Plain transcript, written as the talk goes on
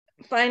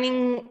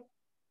finding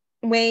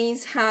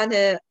ways how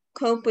to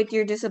cope with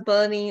your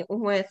disability,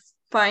 with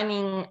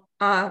finding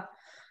a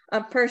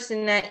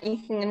person that you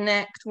can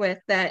connect with,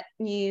 that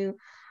you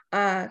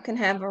can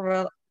have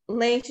a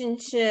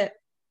relationship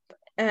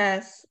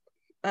as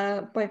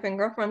a boyfriend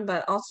girlfriend,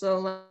 but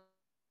also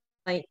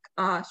like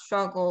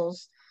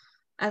struggles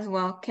as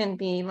well can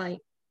be like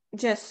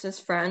just as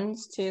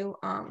friends too,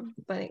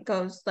 but it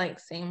goes like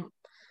same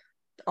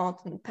all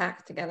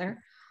packed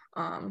together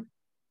in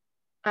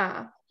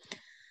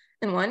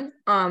one.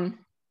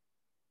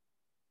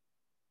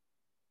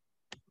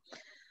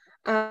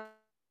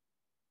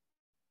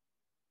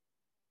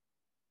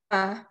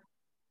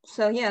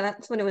 So yeah,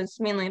 that's what it was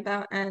mainly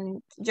about.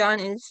 And John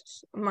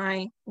is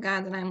my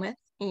guy that I'm with.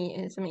 He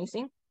is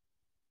amazing.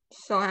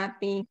 So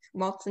happy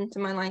waltzed into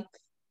my life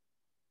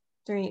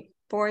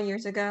 4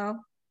 years ago.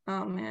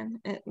 Oh man,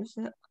 it was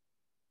the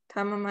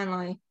time of my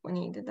life when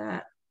he did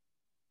that.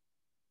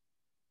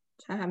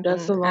 I have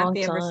That's a been long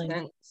happy ever time.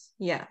 since.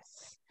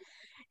 Yes,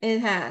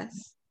 it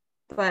has.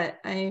 But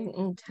I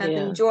have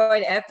Yeah.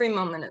 enjoyed every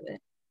moment of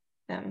it.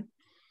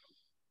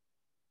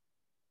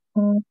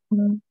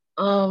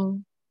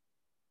 Um.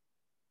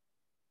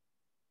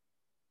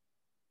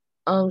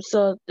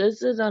 So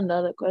this is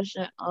another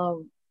question.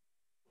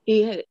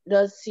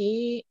 Does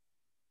he?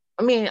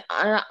 I mean,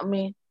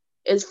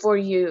 it's for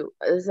you.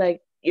 It's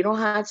like you don't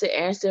have to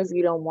answer if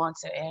you don't want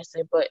to answer.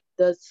 But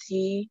does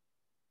he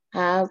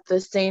have the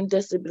same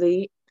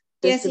disability?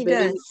 Yes, he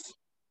does.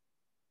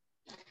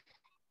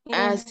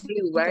 As Yes,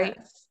 you, he right?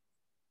 does.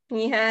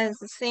 He has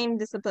the same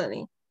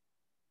disability.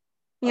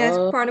 He has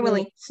Oh.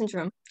 Prader-Willi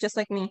syndrome, just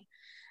like me.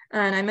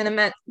 And I met him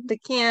at the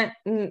camp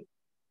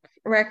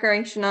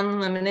Recreation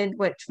Unlimited,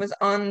 which was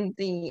on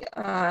the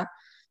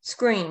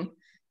screen.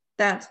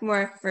 That's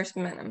where I first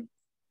met him.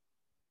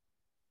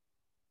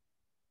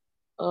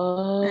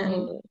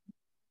 And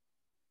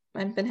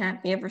I've been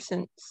happy ever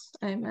since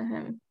I met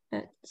him.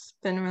 It's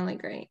been really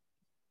great.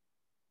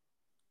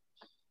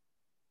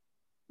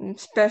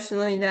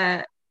 Especially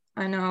that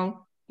I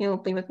know he'll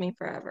be with me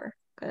forever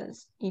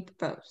because he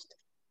proposed.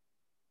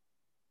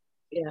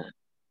 Yeah.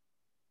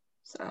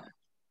 So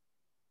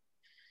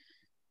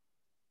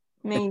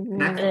maybe.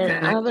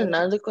 And I have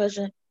another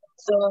question.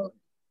 So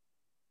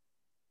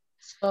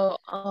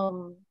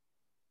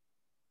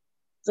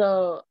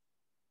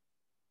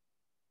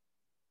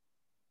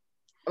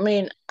I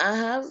mean, I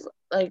have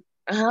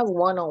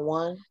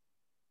one-on-one,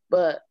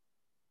 but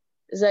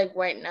it's like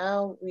right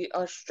now we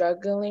are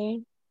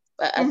struggling,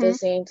 but at the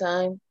same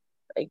time,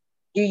 like,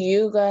 do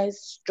you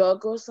guys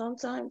struggle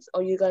sometimes,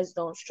 or you guys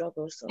don't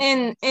struggle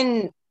sometimes?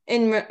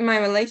 In my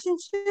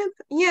relationship,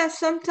 yeah,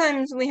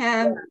 sometimes we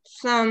have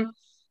some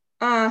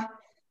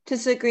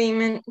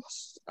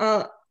disagreements,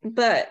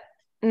 but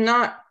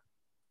not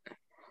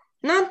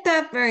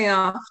that very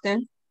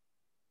often.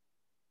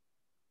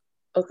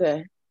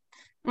 Okay.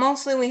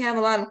 Mostly we have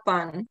a lot of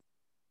fun.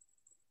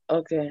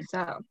 Okay.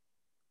 So,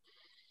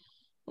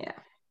 yeah.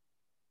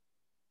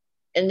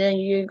 And then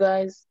you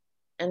guys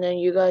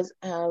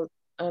have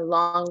a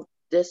long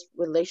this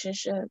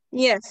relationship?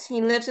 Yes,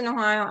 he lives in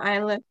Ohio.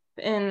 I live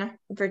in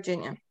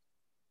Virginia.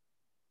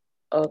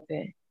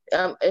 Okay.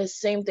 It's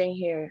same thing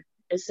here.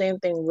 It's same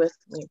thing with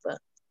me, but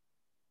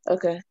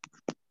okay.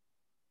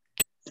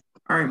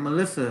 All right,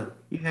 Melissa,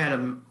 you had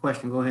a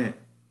question. Go ahead.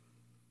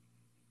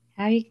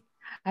 How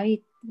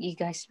you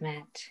guys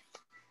met?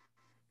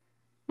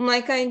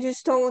 Like I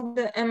just told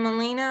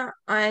Emelina,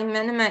 I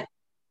met him at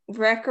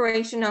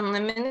Recreation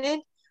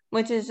Unlimited,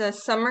 which is a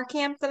summer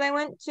camp that I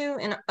went to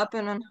up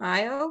in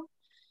Ohio.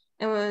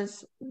 It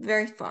was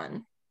very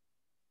fun.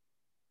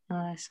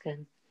 Oh, that's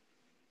good.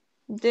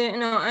 Didn't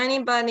know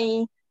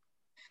anybody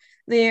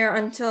there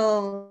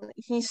until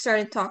he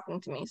started talking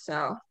to me,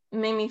 so it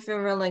made me feel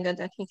really good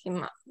that he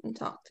came up and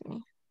talked to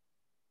me,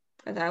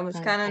 because I was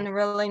kind of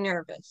really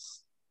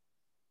nervous.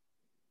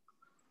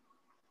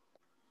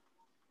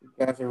 You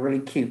guys are really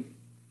cute,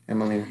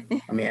 Emily.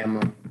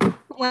 Emma.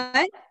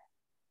 What?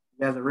 You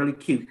guys are really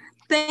cute.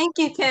 Thank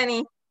you,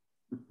 Kenny.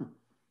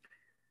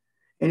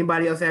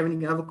 Anybody else have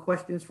any other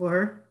questions for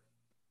her?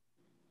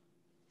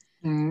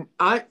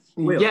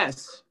 Will.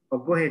 Yes. Oh,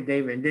 go ahead,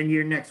 David. And then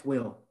you're next,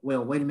 Will.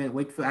 Will, wait a minute.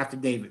 Wait for after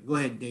David. Go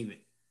ahead, David.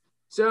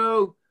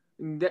 So,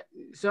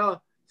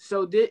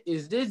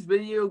 is this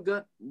video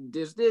good?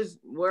 Does this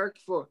work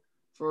for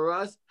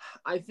us?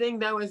 I think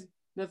that was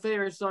the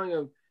favorite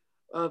song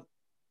of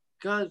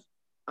 "Cause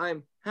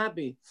I'm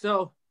Happy."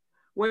 So,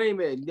 wait a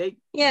minute.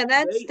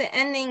 That's the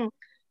ending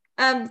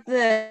of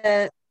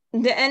the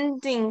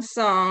ending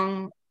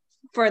song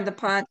for the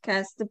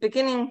podcast. The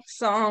beginning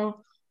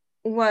song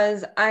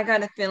was "I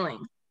Got a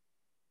Feeling."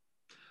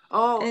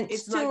 Oh,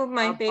 it's two of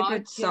my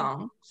favorite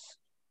songs.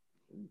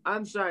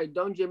 I'm sorry,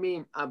 don't you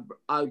mean a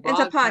it's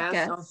a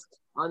podcast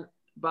on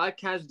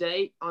broadcast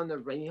day on the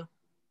radio?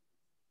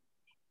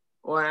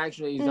 Or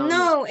actually,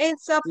 no,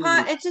 it's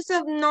just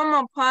a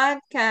normal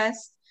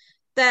podcast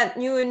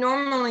that you would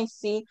normally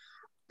see,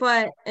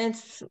 but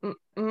it's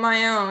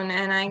my own,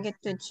 and I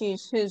get to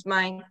choose who's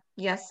my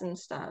guests and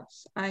stuff.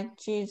 I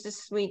choose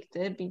this week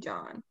to be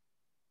John.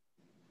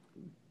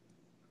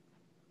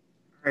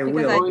 All right,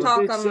 because Will. I is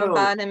talk it so?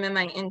 about him in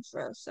my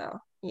intro. So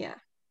yeah.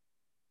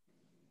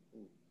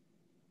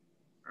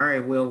 All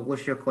right, Will.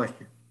 What's your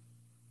question?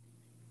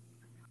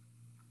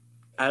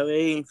 I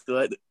really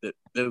enjoyed the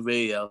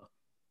video.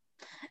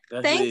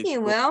 That's Thank really you,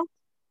 cool. Will.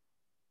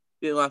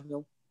 You're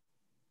welcome.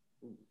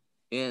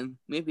 And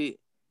maybe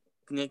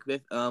connect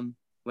with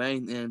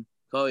Ryan and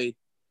Chloe.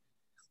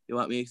 You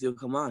want me to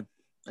come on?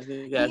 I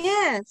think that's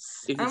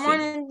Yes, I interesting.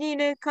 wanted you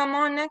to come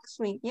on next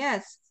week.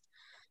 Yes,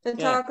 to Yeah.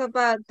 talk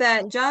about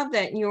that job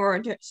that you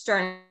were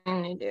starting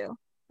to do.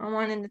 I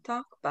wanted to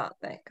talk about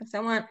that because I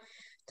want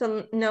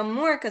to know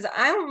more because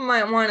I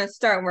might want to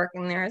start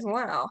working there as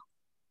well.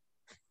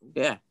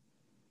 Yeah.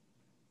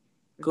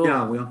 Good Cool.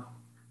 job, Will.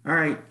 All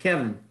right,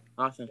 Kevin.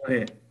 Awesome. Go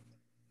ahead.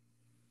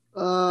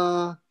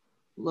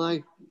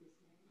 Like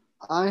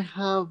I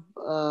have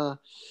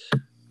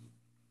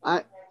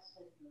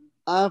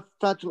I have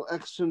Fragile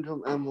X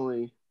syndrome,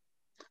 Emily.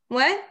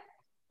 What?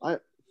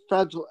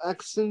 Fragile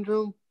X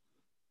syndrome.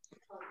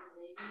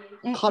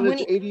 What Cottage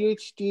do you-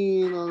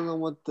 ADHD, and I don't know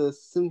what the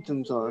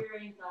symptoms are.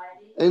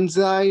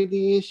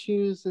 Anxiety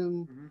issues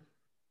and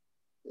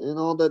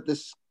all that.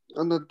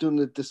 I'm not doing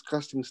the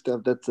disgusting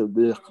stuff. That's a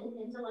bit.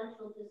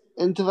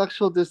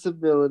 Intellectual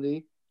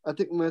disability. I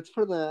take meds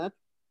for that.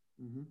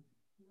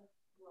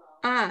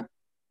 Ah,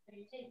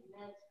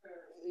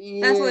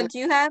 Yeah. that's what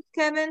you have,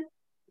 Kevin?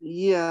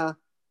 Yeah.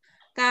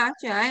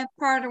 Gotcha. I have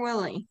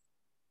Prader-Willi.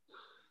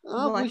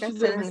 Oh, we Like I should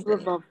said in do the this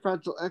video. about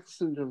Fragile X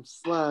syndrome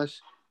 /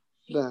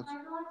 that.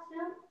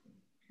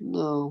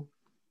 No.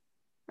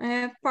 I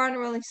have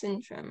Prader-Willi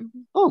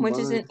syndrome, Oh, which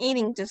is my. an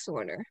eating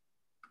disorder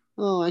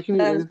Oh, I can eat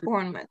that I was anything.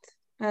 born with.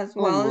 As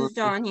Oh, well my. as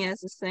John, he has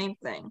the same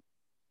thing.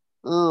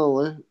 They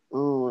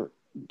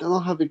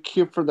don't have a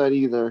cure for that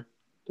either.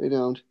 They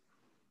don't.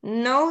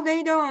 No,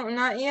 they don't.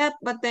 Not yet,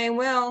 but they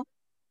will.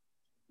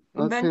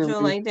 Okay,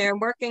 Eventually, they're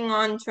working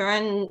on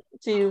trying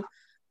to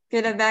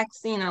get a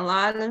vaccine. A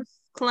lot of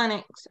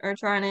clinics are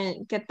trying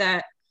to get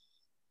that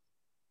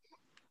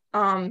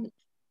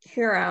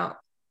cure out.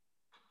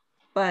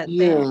 But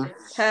they yeah.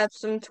 have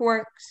some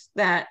twerks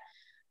that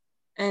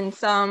and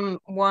some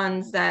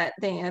ones that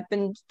they have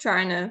been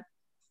trying to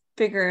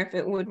figure if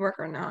it would work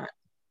or not.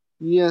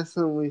 Yes,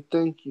 Emily,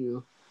 thank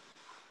you.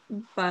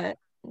 But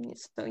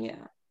so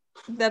yeah.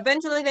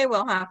 Eventually they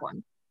will have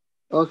one.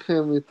 Okay,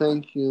 Emily,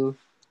 thank you.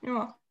 You're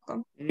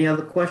welcome. Any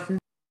other questions?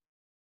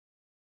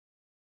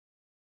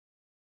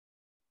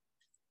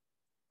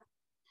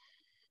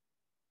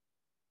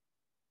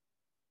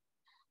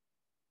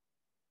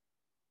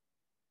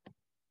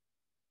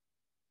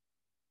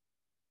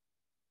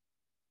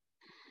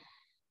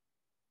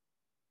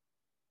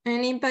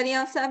 Anybody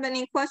else have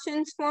any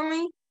questions for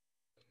me?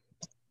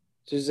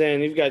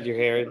 Suzanne, you've got your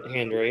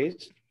hand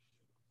raised.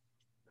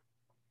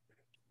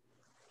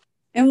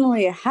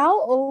 Emily, how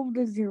old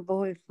is your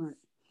boyfriend?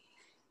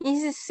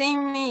 He's the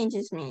same age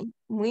as me.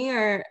 We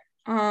are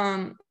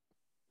I'm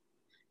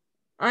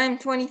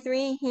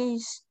 23,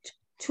 he's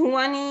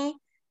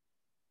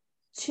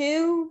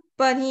 22,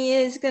 but he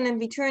is gonna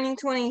be turning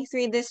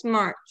 23 this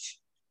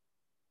March.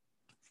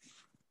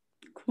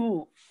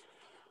 Cool.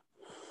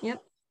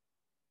 Yep.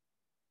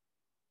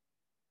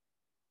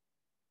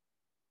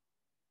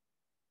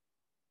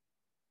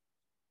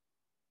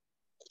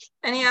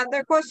 Any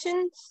other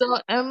questions? So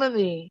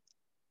Emily,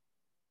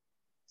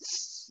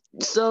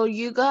 so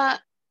you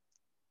got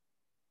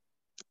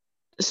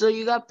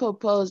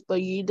proposed,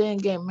 but you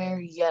didn't get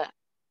married yet.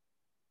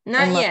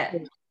 Not yet.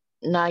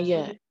 Not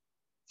yet.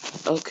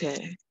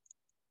 Okay.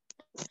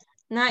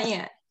 Not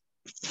yet.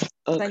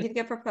 But I Okay. did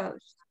get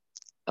proposed.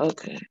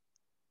 Okay.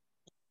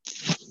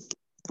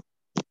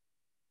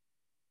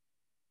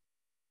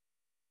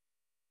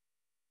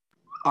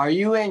 Are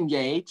you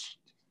engaged?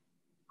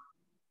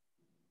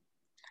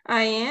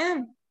 I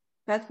am.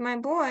 That's my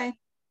boy.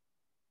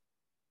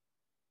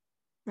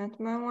 That's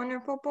my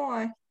wonderful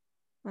boy.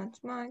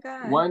 That's my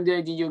guy. When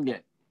day did you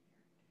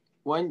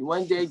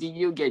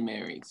get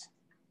married?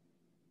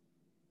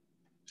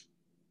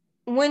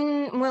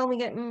 When will we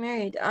get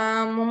married?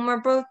 When we're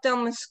both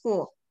done with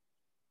school.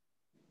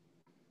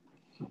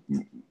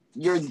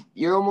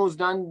 You're almost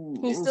done.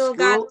 He's in still school?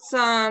 got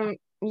some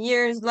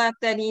years left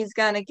that he's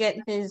got to get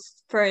his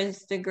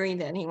first degree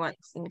that he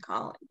wants in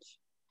college.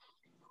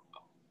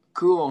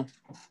 Cool.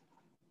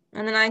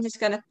 And then I just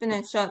got to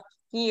finish up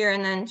here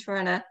and then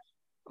try to,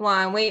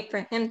 while I wait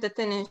for him to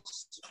finish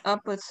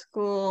up with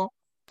school,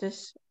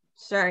 just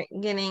start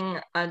getting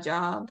a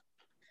job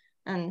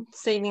and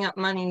saving up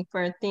money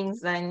for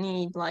things that I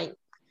need, like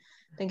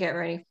to get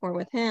ready for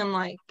with him,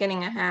 like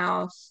getting a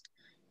house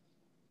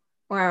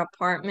or an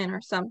apartment or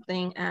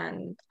something,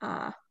 and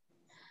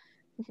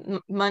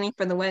money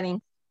for the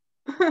wedding.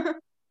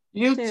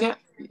 You too.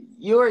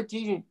 you're a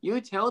teacher.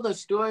 You tell the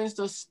students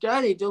to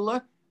study,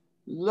 to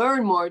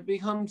learn more, to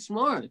become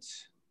smart.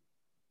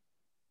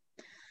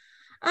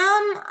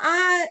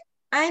 I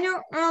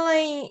don't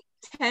really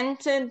tend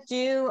to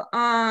do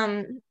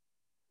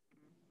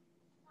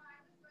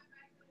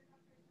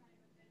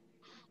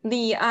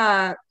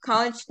the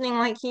college thing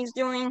like he's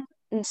doing.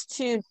 It's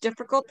too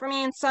difficult for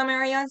me in some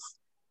areas.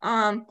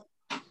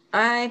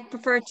 I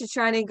prefer to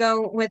try to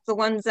go with the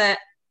ones that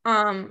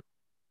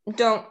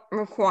don't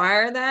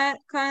require that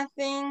kind of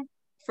thing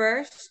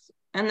first,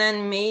 and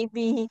then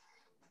maybe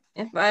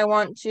if I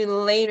want to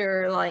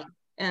later, like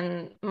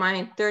in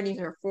my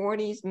 30s or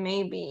 40s,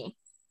 maybe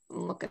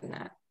look at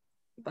that.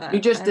 But You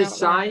just I don't want to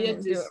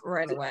decided do it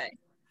right away.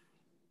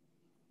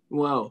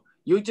 Well,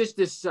 you just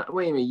decide.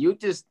 Wait a minute. You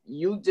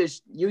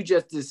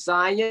just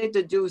decided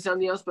to do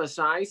something else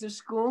besides the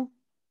school.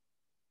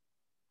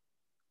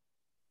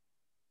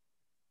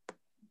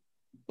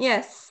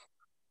 Yes.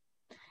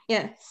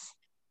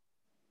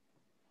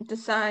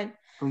 Decide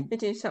to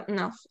do something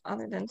else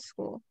other than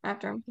school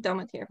after I'm done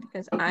with here,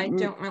 because I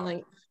don't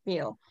really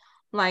feel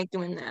like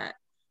doing that,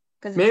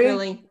 because it's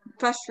really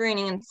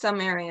frustrating in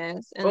some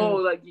areas and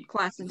like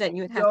classes that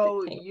you would have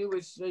to take. So you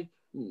would say,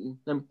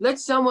 let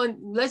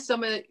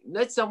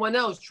someone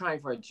else try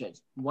for a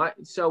change. Why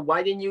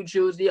didn't you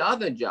choose the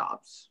other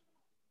jobs?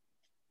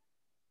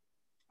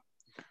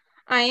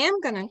 I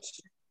am gonna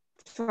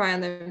try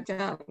other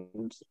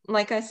jobs.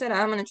 Like I said,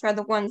 I'm gonna try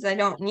the ones I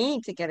don't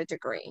need to get a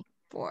degree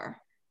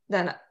for,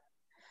 that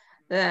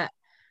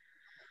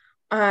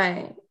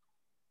I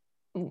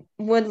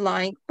would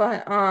like,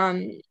 but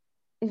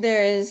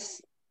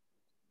there's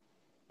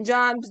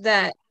jobs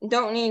that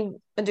don't need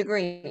a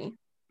degree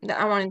that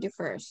I want to do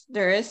first.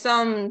 There is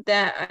some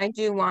that I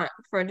do want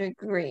for a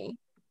degree,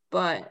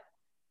 but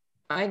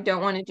I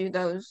don't want to do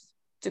those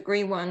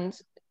degree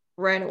ones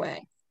right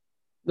away.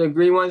 The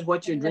degree ones,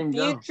 what's your dream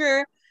job?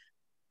 Future,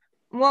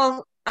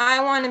 well,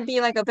 I want to be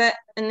like a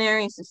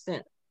veterinary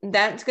assistant.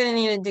 That's going to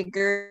need a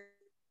degree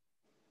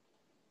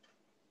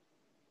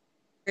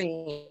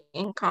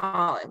in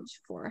college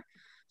for.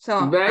 So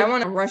I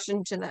want to rush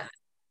into that.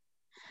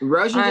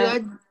 Rush into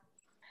that?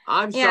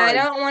 I'm sorry. Yeah, I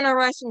don't want to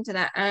rush into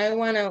that. I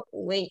want to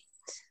wait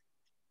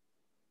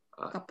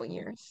a couple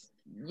years.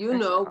 You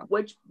know,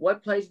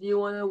 what place do you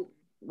want to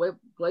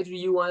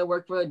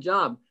work for a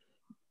job?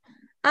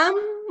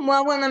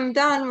 Well, when I'm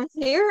done with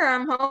here,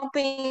 I'm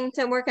hoping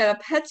to work at a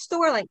pet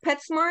store like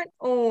PetSmart,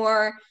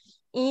 or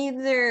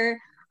either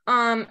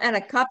at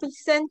a copy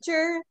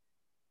center,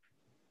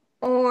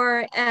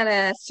 or at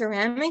a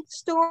ceramic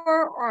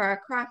store, or a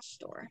craft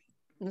store.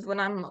 Is what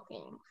I'm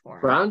looking for.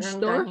 Craft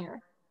store? Here.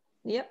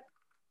 Yep.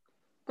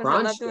 Because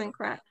I love doing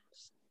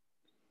crafts.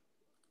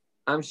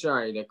 I'm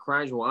sorry, the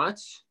craft what?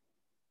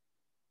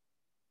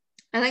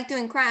 I like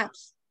doing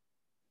crafts.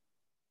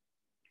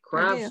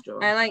 Craft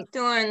store. I like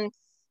doing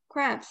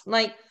crafts,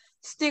 like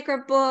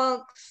sticker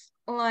books,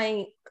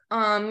 like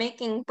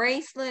making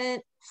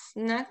bracelets,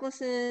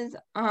 necklaces.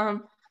 I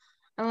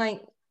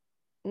like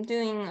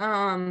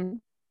doing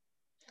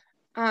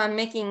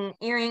making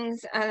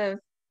earrings out of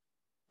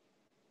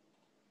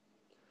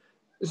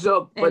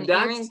but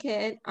that's earring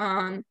kit.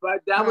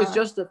 But that was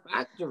just a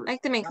factory. I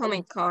like to make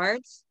homemade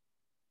cards.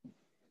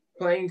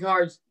 Playing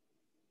cards.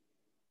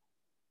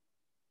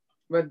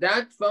 But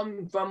that's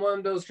from one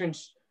of those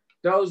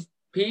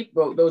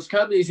people, those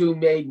companies who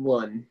made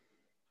one.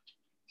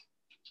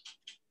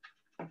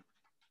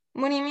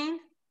 What do you mean?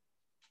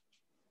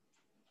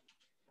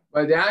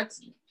 But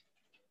that's.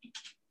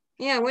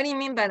 Yeah, what do you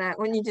mean by that?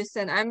 When you just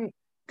said, I'm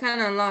kind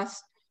of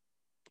lost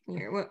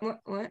here.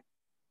 What?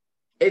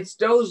 It's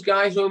those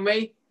guys who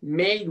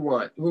made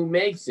one, who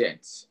makes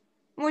it.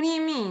 What do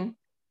you mean?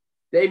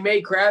 They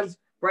make crabs,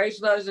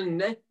 bracelets,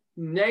 and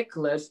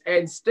necklace,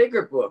 and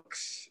sticker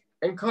books,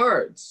 and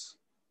cards.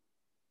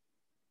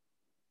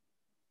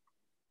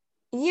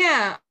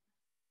 Yeah.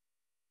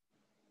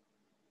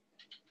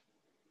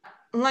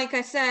 Like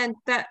I said,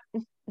 that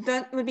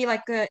would be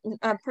like a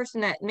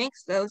person that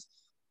makes those,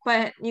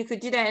 but you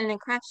could do that in a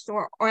craft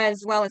store, or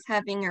as well as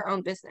having your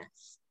own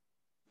business.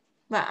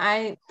 But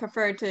I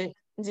prefer to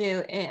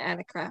do it at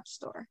a craft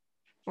store,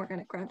 work at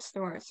a craft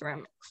store, a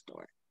ceramic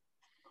store.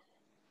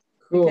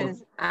 Cool.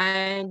 Because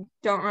I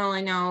don't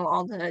really know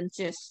all the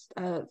gist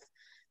of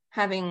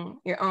having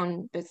your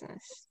own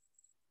business.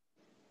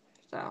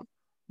 So,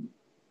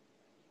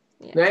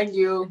 yeah. Thank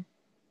you.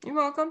 You're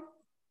welcome.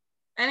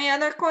 Any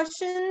other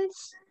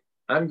questions?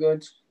 I'm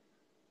good.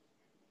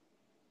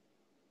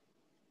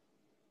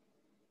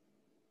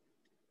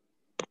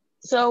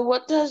 So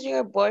what does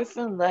your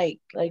boyfriend like?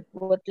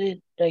 What is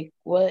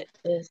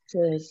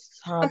his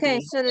hobby? Okay,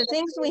 so the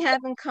things we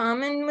have in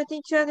common with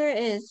each other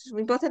is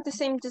we both have the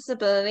same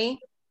disability.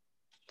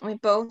 We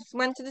both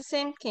went to the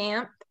same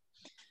camp.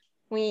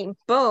 We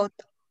both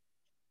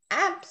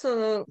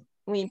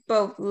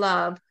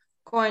love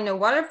going to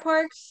water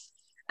parks,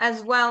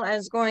 as well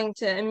as going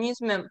to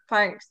amusement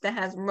parks that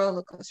has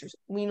roller coasters.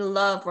 We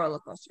love roller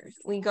coasters.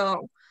 We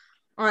go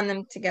on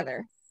them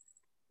together.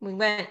 We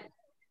went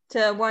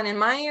to one in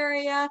my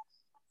area.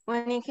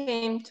 When he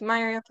came to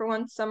my area for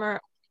one summer,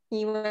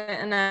 he went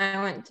and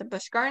I went to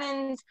Busch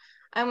Gardens.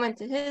 I went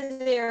to his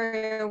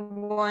area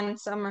one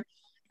summer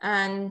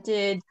and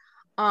did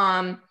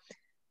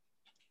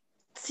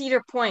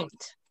Cedar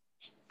Point.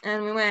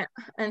 And we went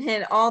and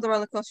hit all the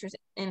roller coasters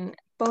in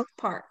both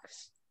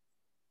parks.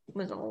 It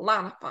was a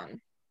lot of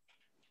fun.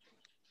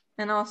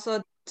 And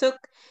also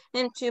took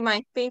him to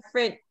my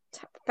favorite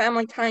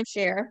family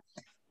timeshare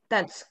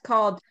that's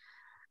called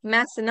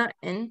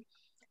Massanutten,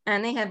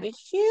 and they have a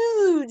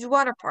huge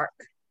water park,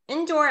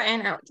 indoor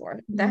and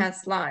outdoor, that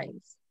has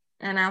slides,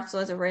 and also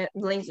has a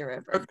lazy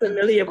river. I'm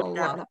familiar It's with a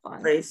that lot of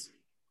fun. place.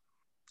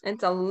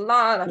 It's a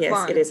lot of Yes,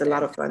 fun. it is a there.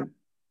 lot of fun.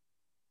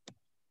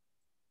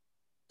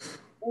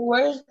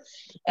 Where's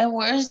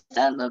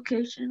that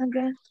location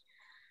again?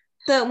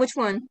 Which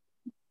one?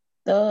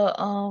 The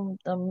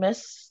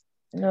Massanutten?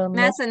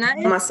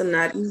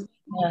 Massanutten.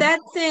 Yeah.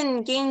 That's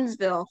in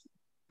Gainesville,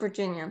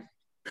 Virginia.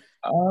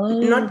 Oh.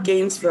 Not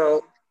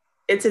Gainesville.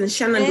 It's in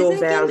Shenandoah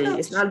Valley. Gainesville?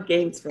 It's not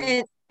Gainesville.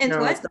 It's no,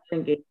 what? it's not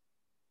in Gainesville.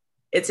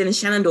 It's in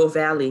Shenandoah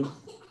Valley,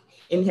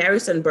 in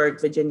Harrisonburg,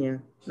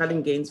 Virginia, not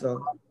in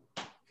Gainesville.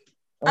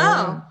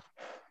 Oh,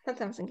 that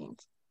sounds in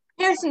Gainesville.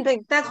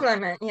 Harrisonburg, that's what I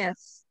meant.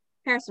 Yes,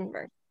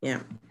 Harrisonburg.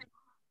 Yeah.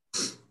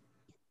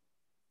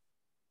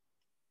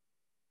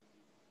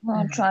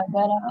 I'll try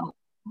that out.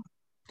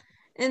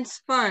 It's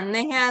fun.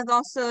 They have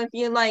also, if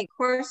you like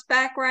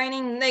horseback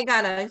riding, they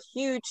got a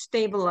huge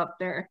stable up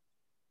there.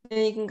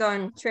 And you can go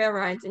on trail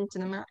rides into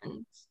the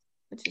mountains,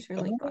 which is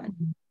really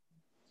fun.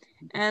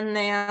 And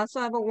they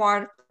also have a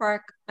water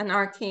park, an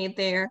arcade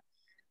there,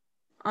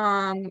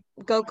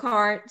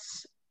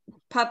 go-karts,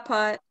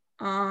 putt-putt,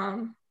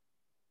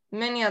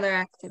 many other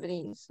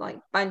activities like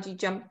bungee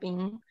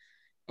jumping,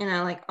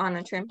 like on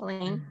a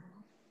trampoline.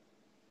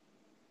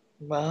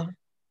 Wow.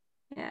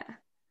 Yeah,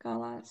 got a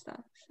lot of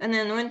stuff. And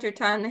then in the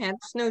wintertime, they have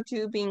snow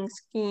tubing,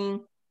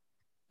 skiing.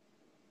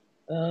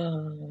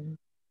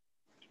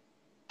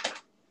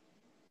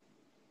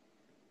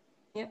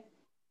 Yep.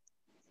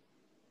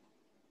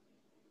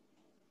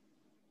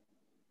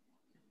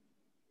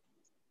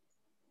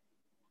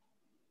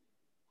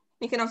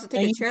 You can also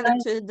take a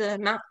chairlift to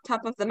the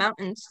top of the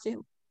mountains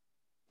too.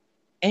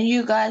 And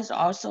you guys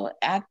also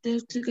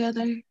active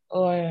together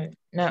or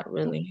not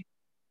really?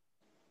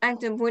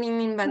 Active? What do you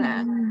mean by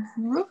that?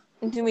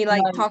 Do we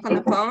like talk on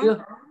the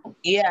phone?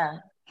 Yeah.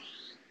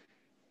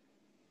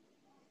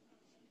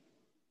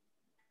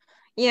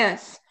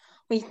 Yes,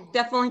 we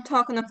definitely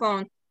talk on the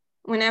phone.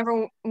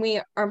 Whenever we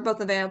are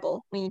both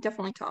available, we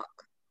definitely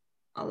talk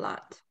a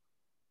lot.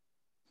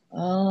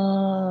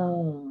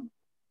 Oh.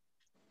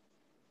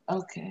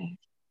 Okay.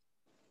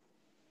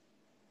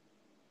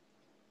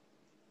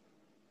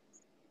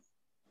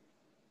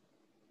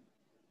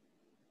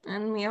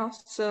 And we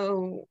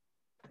also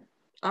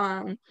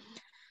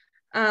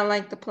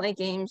like to play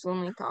games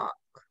when we talk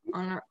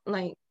on our,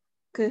 like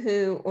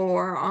Kahoot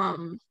or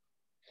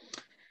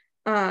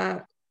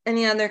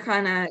any other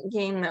kind of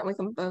game that we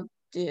can both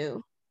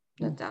do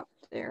that's out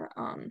there.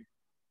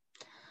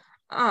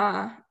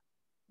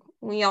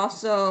 We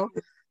also,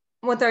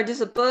 with our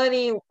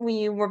disability,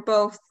 we were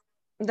both,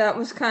 that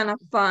was kind of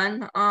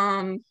fun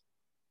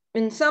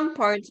in some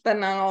parts, but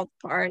not all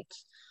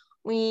parts.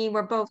 We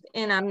were both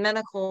in a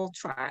medical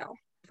trial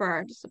for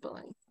our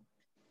disability,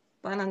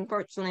 but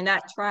unfortunately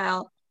that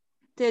trial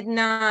did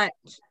not,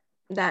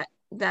 that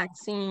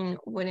vaccine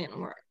wouldn't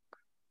work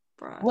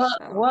for us.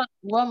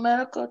 What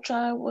medical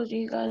trial was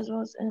you guys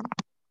was in?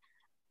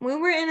 We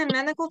were in a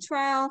medical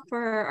trial for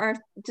our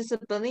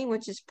disability,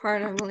 which is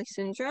Prader-Willi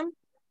syndrome.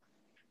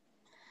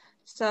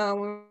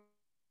 So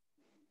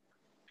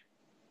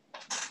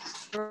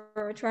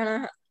we're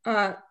trying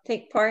to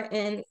take part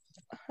in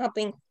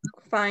helping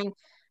find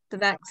the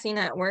vaccine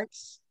that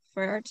works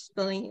for our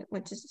disability,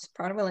 which is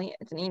Prader-Willi.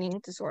 It's an eating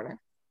disorder.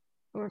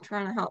 We're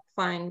trying to help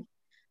find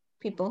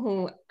people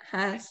who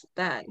has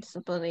that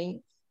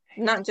disability,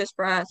 not just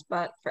for us,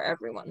 but for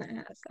everyone that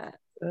has that.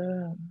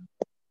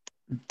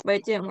 But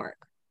it didn't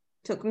work.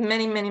 Took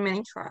many, many,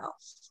 many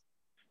trials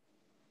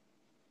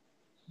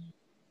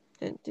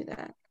to do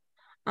that.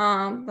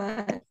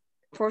 But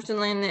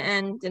fortunately in the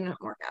end didn't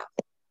work out.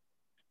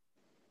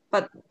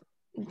 But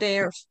they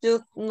are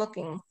still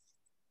looking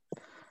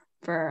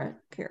for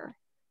a cure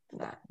for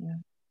that.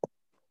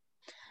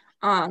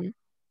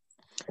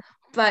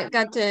 But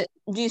got to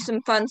do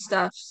some fun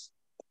stuff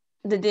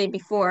the day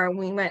before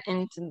we went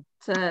into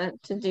to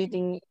do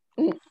the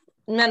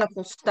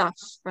medical stuff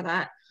for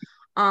that.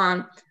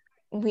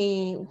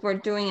 We were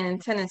doing it in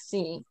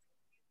Tennessee.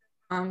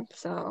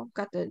 So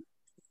got to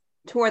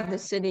tour the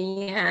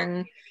city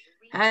and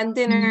had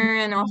dinner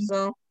and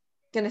also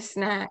get a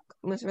snack.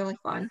 It was really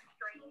fun.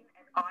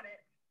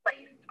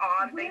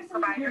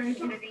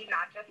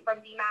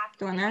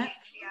 Doing that.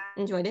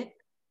 Enjoyed it.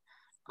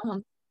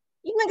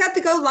 Even got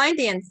to go line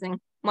dancing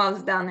while I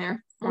was down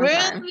there one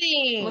time.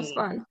 It was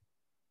fun.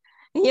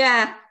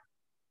 Yeah.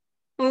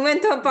 We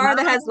went to a bar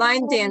that has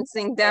line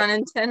dancing down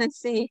in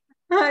Tennessee.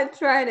 I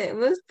tried it. It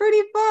was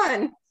pretty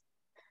fun.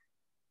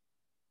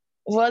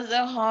 Was it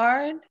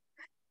hard?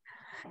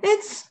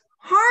 It's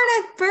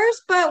hard at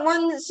first, but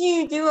once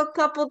you do a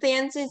couple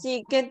dances,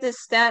 you get the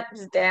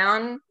steps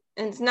down.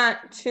 And it's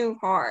not too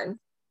hard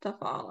to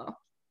follow.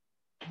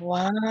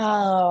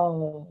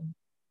 Wow.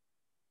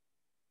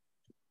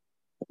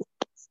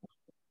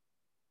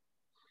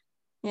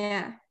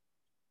 Yeah.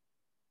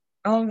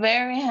 I'm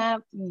very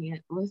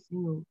happy with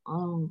you,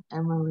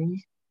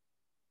 Emily.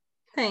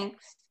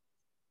 Thanks.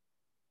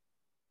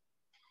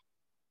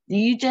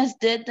 you just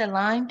did the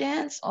line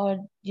dance or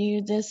do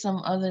you did some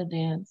other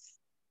dance?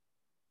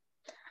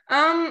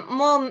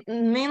 Well,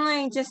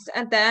 mainly just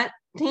at that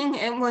thing,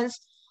 it was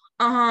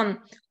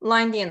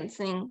line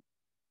dancing,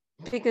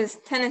 because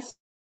Tennessee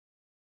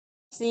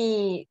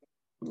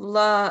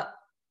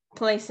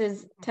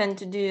places tend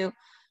to do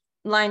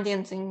line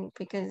dancing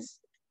because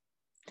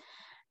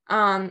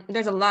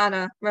there's a lot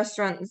of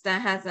restaurants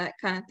that has that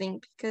kind of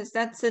thing, because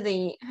that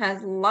city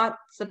has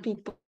lots of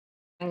people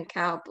in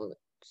cow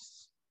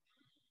boots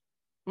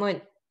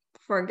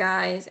for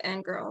guys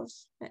and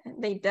girls.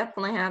 They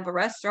definitely have a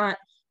restaurant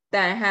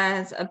that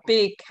has a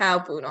big cow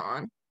boot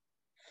on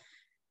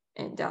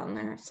and down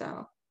there.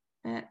 So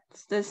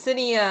it's the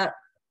city.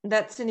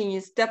 That city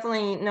is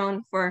definitely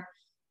known for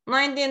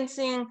line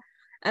dancing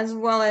as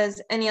well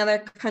as any other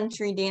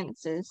country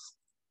dances.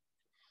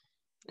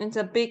 It's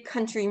a big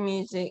country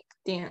music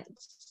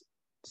dance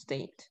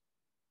state.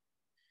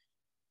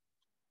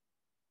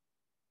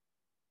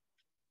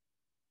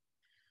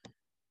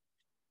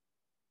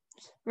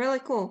 It's really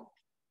cool.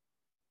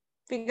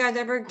 If you guys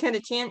ever get a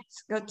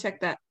chance, go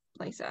check that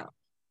place out.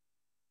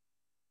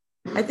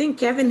 I think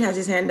Kevin has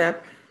his hand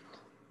up.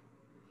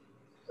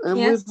 And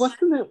Yes. what's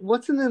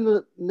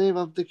the name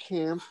of the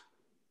camp?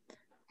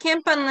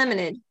 Camp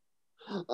Unlimited.